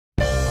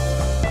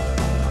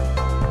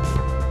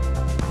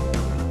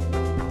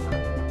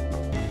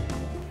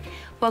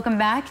Welcome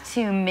back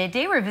to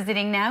Midday. We're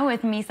visiting now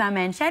with Missagh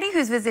Manshadi,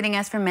 who's visiting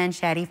us from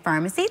Manshadi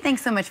Pharmacy.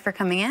 Thanks so much for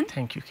coming in.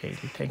 Thank you, Katie.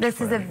 Thank you. This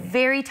is a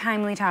very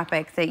timely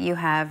topic that you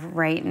have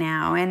right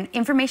now, and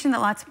information that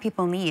lots of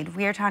people need.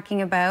 We are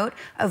talking about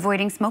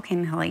avoiding smoke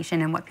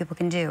inhalation and what people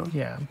can do.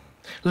 Yeah,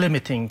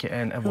 limiting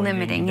and avoiding.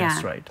 Limiting,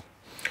 that's yeah. right.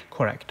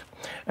 Correct.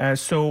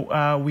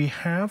 So we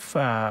have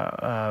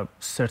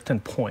certain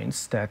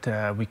points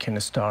that we can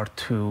start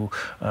to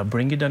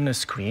bring it on the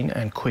screen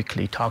and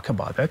quickly talk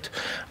about it.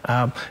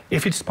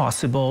 If it's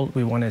possible,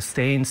 we want to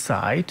stay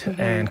inside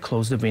and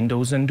close the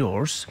windows and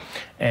doors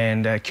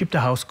and keep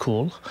the house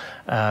cool.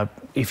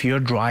 If you're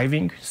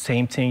driving,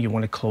 same thing, you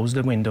want to close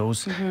the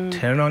windows,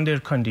 turn on the air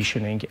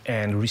conditioning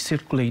and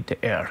recirculate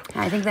the air.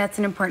 I think that's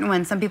an important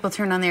one. Some people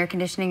turn on the air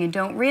conditioning and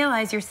don't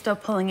realize you're still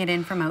pulling it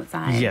in from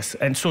outside. Yes,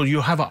 and so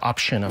you have an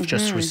option of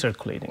just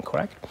recirculating,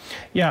 correct?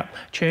 Yeah,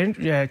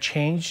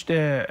 change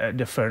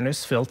the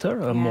furnace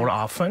filter more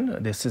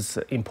often. This is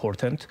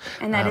important.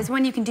 And that is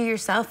one you can do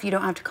yourself. You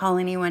don't have to call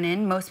anyone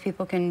in. Most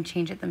people can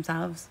change it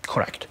themselves.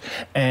 Correct.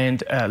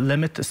 And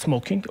limit the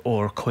smoking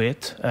or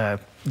quit.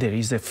 There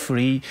is a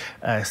free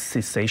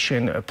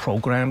cessation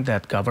program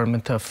that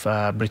government of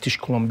British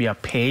Columbia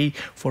pay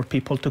for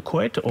people to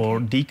quit or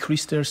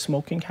decrease their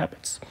smoking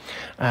habits.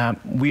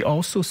 We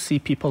also see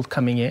people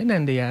coming in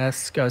and they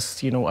ask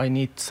us, you know, I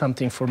need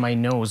something for my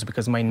nose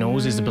because my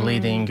nose is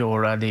bleeding,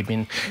 or they've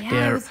been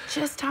I was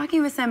just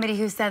talking with somebody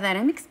who said that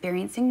I'm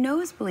experiencing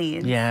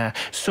nosebleeds. Yeah,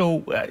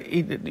 so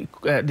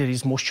there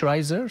is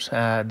moisturizers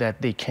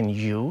that they can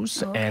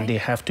use, and they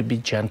have to be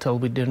gentle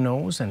with their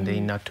nose, and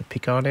they not to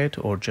pick on it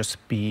or just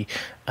be,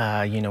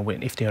 you know,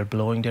 if they are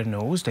blowing their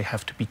nose, they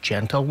have to be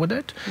gentle with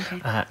it.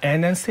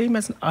 And then same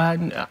as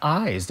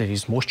eyes, there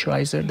is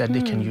moisturizer that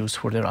they can use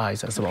for their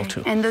eyes as well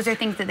too. And those are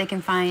things that they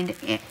can find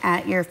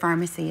at your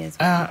pharmacy as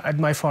well? At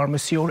my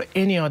pharmacy or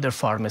any other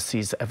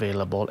pharmacies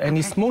available. And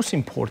it's most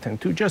important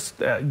to just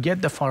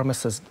get the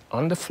pharmacist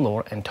on the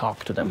floor and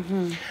talk to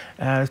them.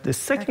 The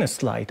second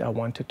slide I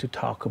wanted to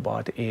talk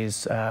about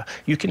is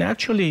you can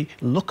actually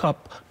look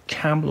up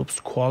Kamloops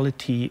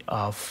quality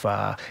of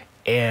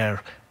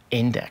air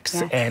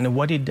index, and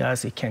what it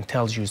does, it can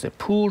tell you is it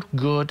poor,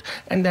 good,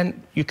 and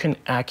then you can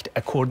act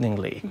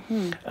accordingly.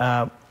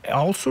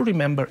 Also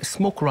remember,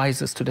 smoke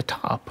rises to the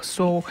top.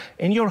 So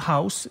in your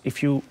house,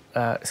 if you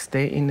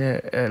stay in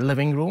the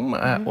living room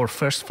or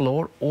first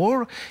floor,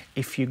 or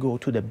if you go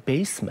to the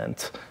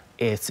basement,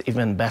 it's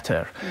even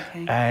better.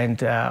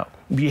 And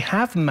we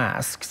have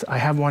masks. I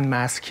have one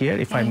mask here,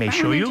 if I may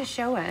show you. To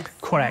show us.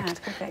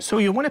 Correct. So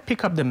you want to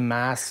pick up the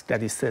mask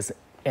that it says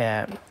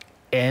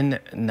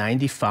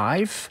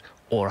N95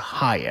 or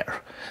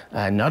higher.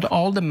 Not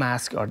all the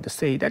masks are the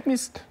same. That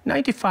means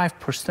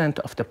 95%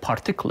 of the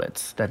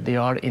particulates that they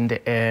are in the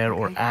air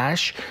or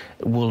ash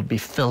will be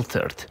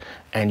filtered,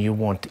 and you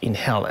won't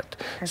inhale it.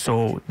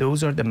 So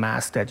those are the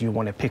masks that you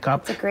want to pick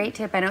up. It's a great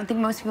tip. I don't think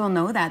most people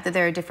know that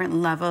there are different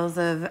levels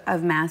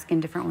of mask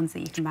and different ones that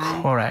you can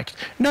buy. Correct.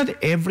 Not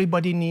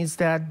everybody needs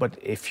that, but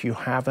if you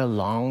have a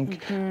lung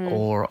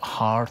or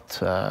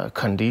heart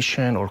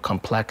condition or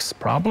complex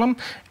problem,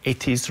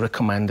 it is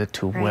recommended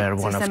to wear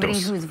one of those. Somebody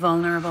who's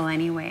vulnerable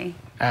anyway.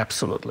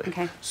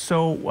 Absolutely.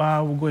 So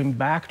going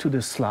back to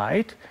the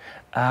slide,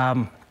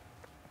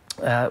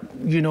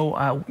 you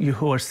know, you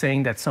who are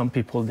saying that some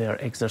people, they're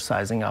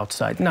exercising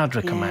outside, not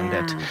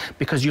recommended,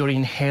 because you're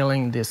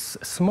inhaling this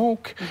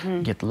smoke,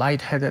 get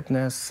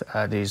lightheadedness,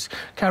 there's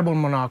carbon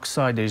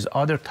monoxide, there's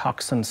other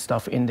toxin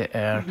stuff in the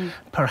air.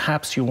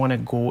 Perhaps you want to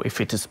go,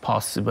 if it is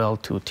possible,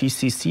 to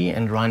TCC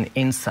and run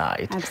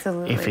inside.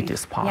 Absolutely. If it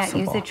is possible.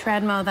 Yeah, use a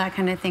treadmill, that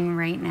kind of thing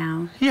right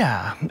now.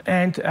 Yeah,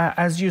 and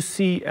as you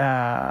see,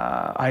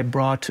 I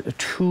brought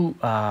two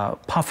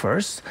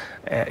puffers,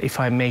 if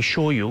I may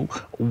show you.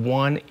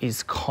 One is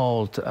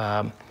called,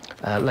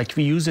 like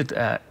we use it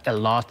a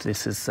lot,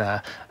 this is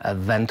a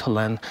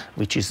Ventolin,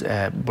 which is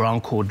a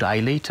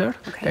bronchodilator.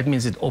 That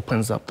means it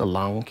opens up the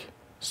lung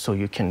so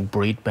you can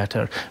breathe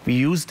better. We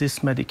use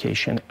this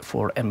medication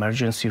for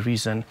emergency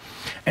reason.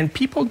 And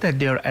people that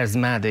they're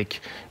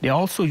asthmatic, they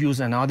also use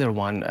another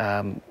one.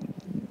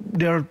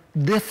 There are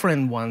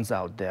different ones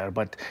out there,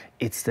 but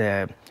it's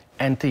the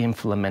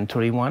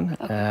anti-inflammatory one.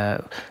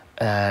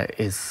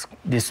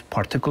 This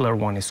particular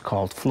one is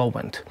called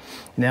Flovent.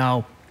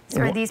 Now, so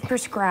are these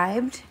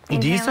prescribed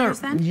inhalers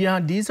then? Yeah,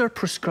 these are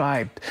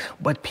prescribed,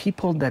 but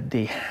people that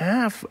they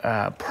have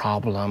a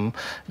problem,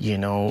 you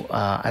know,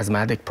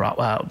 asthmatic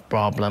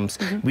problems,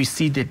 we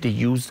see that they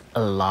use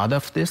a lot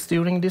of this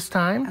during this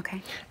time.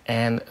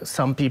 And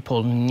some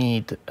people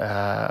need,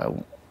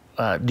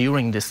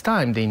 during this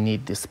time, they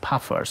need this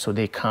puffer, so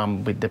they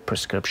come with the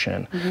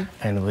prescription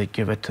and we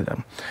give it to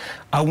them.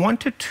 I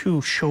wanted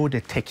to show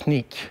the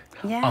technique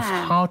of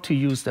how to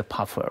use the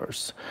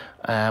puffers.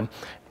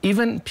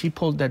 Even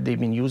people that they've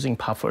been using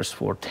puffers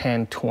for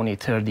 10, 20,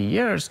 30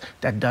 years,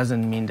 that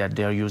doesn't mean that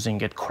they're using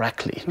it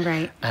correctly.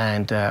 Right.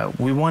 And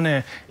we want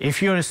to,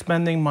 if you're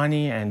spending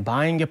money and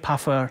buying a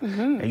puffer,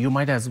 you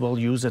might as well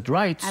use it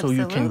right so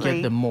you can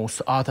get the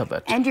most out of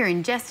it. And you're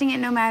ingesting it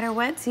no matter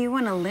what, so you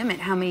want to limit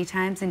how many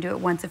times and do it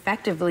once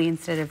effectively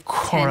instead of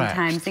 10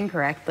 times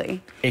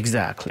incorrectly.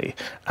 Exactly.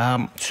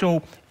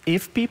 So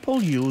if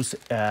people use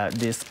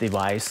this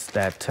device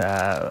that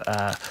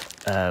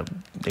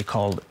they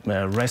call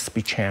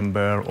respy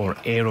chamber or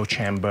aero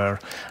chamber,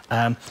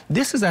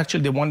 this is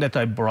actually the one that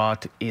I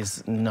brought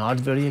is not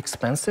very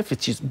expensive,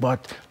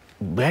 but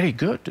very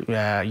good,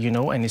 you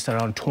know, and it's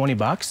around 20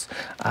 bucks.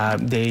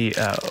 They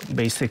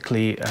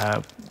basically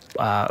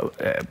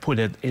put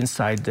it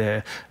inside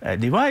the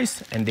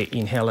device and they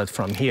inhale it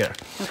from here.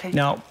 Okay.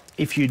 Now,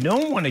 if you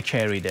don't want to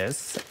carry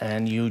this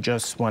and you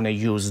just want to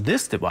use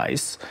this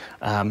device,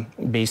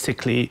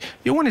 basically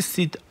you want to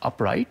sit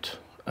upright.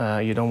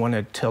 You don't want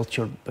to tilt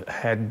your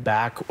head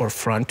back or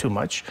front too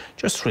much.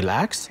 Just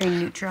relax. Very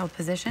neutral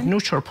position.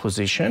 Neutral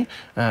position,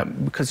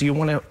 because you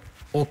want to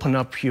open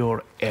up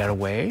your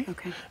airway.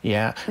 Okay.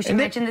 Yeah. We should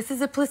mention this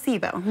is a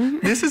placebo.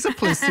 This is a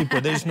placebo.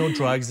 There's no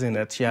drugs in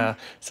it. Yeah.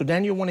 So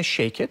then you want to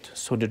shake it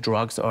so the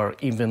drugs are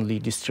evenly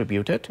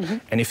distributed.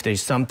 And if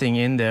there's something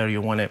in there,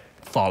 you want to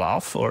fall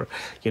off, or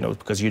you know,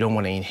 because you don't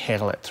want to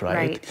inhale it,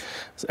 right?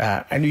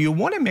 And you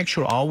want to make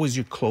sure always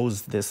you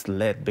close this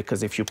lid,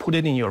 because if you put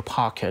it in your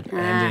pocket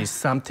and there's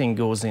something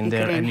goes in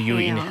there and you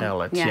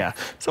inhale it,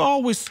 so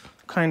always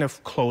kind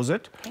of close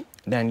it.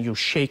 Then you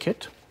shake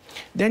it.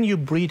 Then you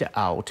breathe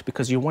out,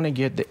 because you want to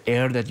get the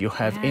air that you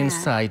have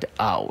inside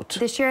out.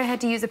 This year I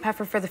had to use a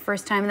puffer for the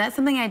first time, and that's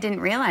something I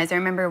didn't realize. I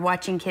remember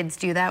watching kids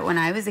do that when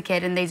I was a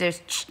kid, and they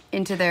just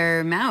into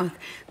their mouth.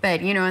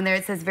 But, you know, and there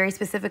it says very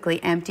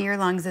specifically, empty your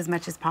lungs as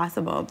much as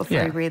possible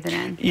before you breathe it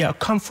in. Yeah,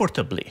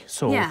 comfortably.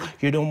 So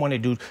you don't want to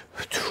do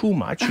too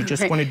much. You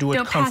just want to do it.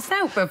 Don't pass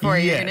out before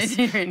you're going to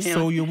do your inhale.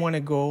 So you want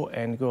to go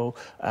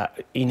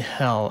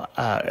inhale,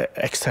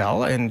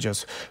 exhale, and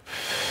just...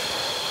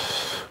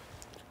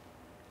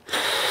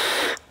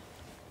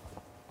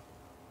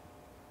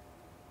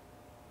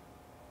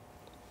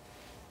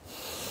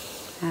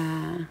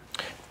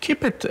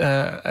 Keep it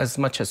as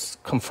much as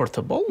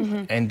comfortable,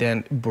 and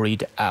then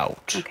breathe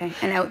out. Okay,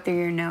 and out through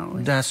your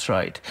nose. That's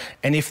right.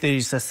 And if there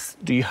is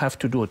do you have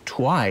to do it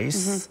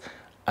twice,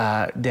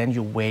 then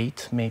you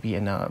wait maybe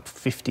in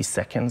 50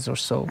 seconds or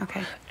so,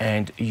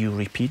 and you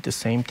repeat the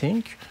same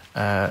thing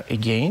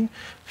again.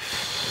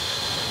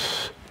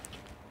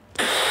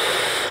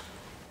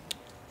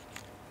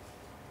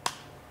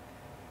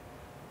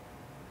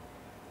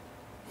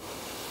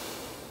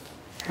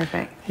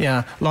 Perfect.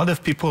 Yeah, a lot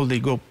of people, they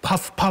go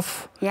puff,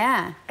 puff.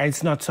 Yeah. And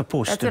it's not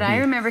supposed to be. That's what I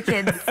remember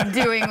kids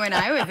doing when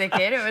I was a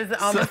kid. It was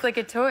almost like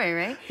a toy,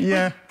 right?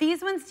 Yeah. But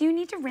these ones, do you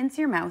need to rinse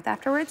your mouth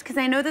afterwards? Because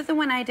I know that the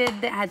one I did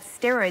that had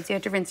steroids, you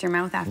have to rinse your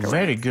mouth afterwards.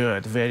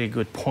 Very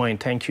good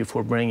point. Thank you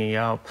for bringing it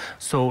up.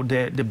 So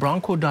the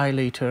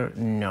bronchodilator,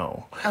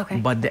 no. Okay.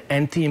 But the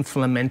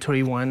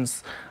anti-inflammatory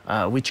ones,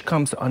 which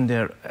comes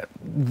under a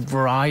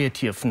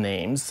variety of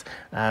names,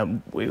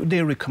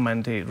 they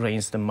recommend they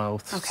rinse the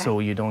mouth so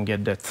you don't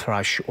get the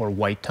thrush or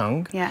white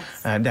tongue. Yes.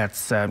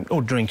 That's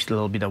or drink a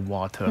little bit of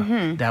water.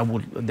 That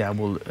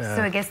will.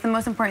 So I guess the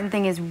most important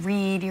thing is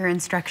read your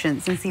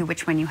instructions and see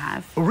which one you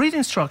have. Read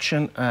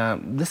instruction.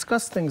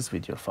 Discuss things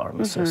with your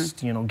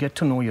pharmacist. You know, get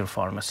to know your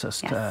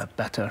pharmacist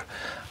better.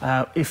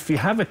 If we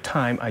have a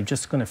time, I'm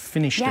just going to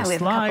finish the slides. Yeah,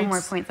 we have a couple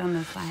more points on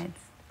the slides.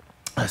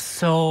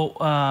 So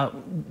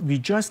we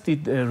just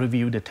did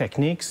review the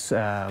techniques.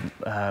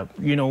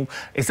 You know,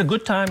 it's a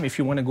good time if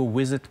you want to go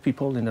visit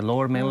people in the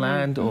Lower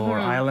Mainland or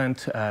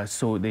Island.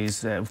 So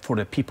there's for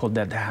the people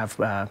that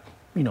have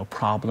you know,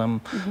 problem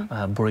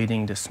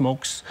breathing the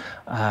smokes.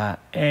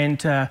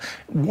 And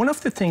one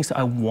of the things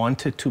I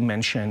wanted to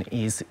mention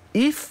is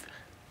if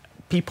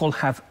people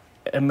have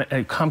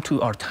come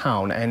to our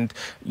town and,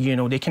 you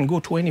know, they can go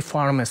to any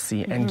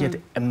pharmacy and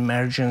get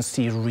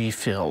emergency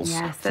refills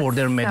for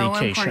their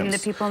medications. It's so important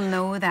that people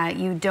know that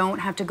you don't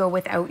have to go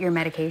without your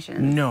medications.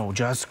 No,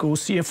 just go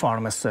see a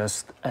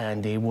pharmacist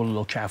and they will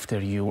look after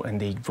you and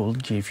they will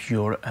give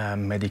your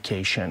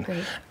medication.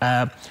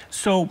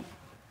 So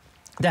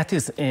that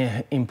is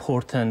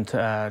important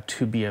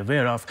to be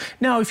aware of.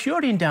 Now, if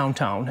you're in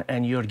downtown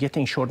and you're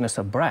getting shortness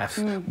of breath,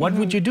 what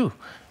would you do?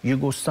 You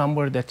go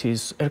somewhere that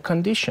is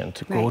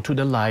air-conditioned. Go to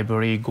the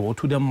library, go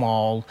to the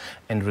mall,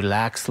 and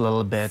relax a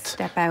little bit.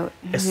 Step out.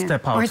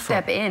 Step out. Or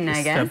step in,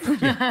 I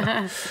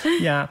guess.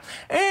 Yeah.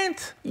 And,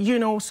 you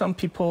know, some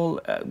people,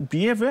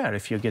 be aware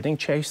if you're getting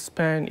chest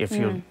pain, if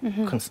you're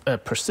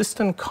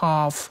persistent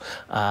cough,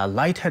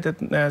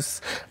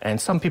 lightheadedness,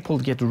 and some people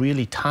get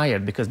really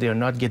tired because they're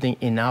not getting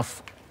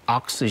enough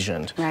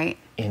oxygen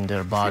in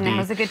their body. So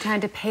now is a good time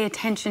to pay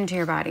attention to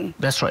your body.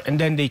 That's right. And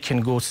then they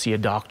can go see a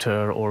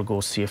doctor or go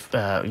see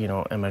a, you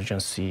know,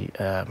 emergency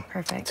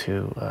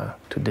to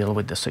deal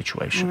with the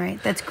situation. All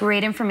right. That's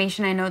great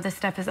information. I know this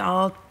stuff is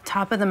all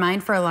top of the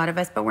mind for a lot of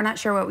us, but we're not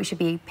sure what we should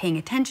be paying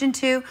attention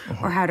to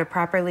or how to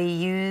properly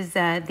use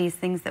these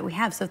things that we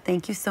have. So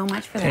thank you so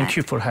much for that. Thank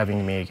you for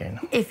having me again.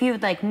 If you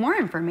would like more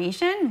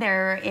information,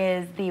 there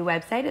is the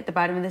website at the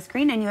bottom of the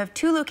screen, and you have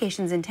 2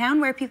 locations in town.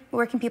 Where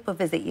can people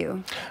visit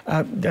you?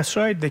 That's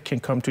right. They can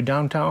come to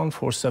downtown,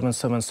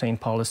 477 St.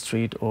 Paul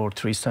Street or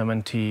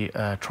 370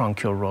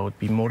 Tronquil Road.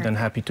 Be more than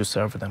happy to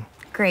serve them.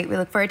 Great. We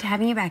look forward to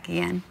having you back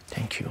again.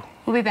 Thank you.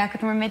 We'll be back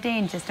with more Midday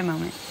in just a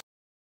moment.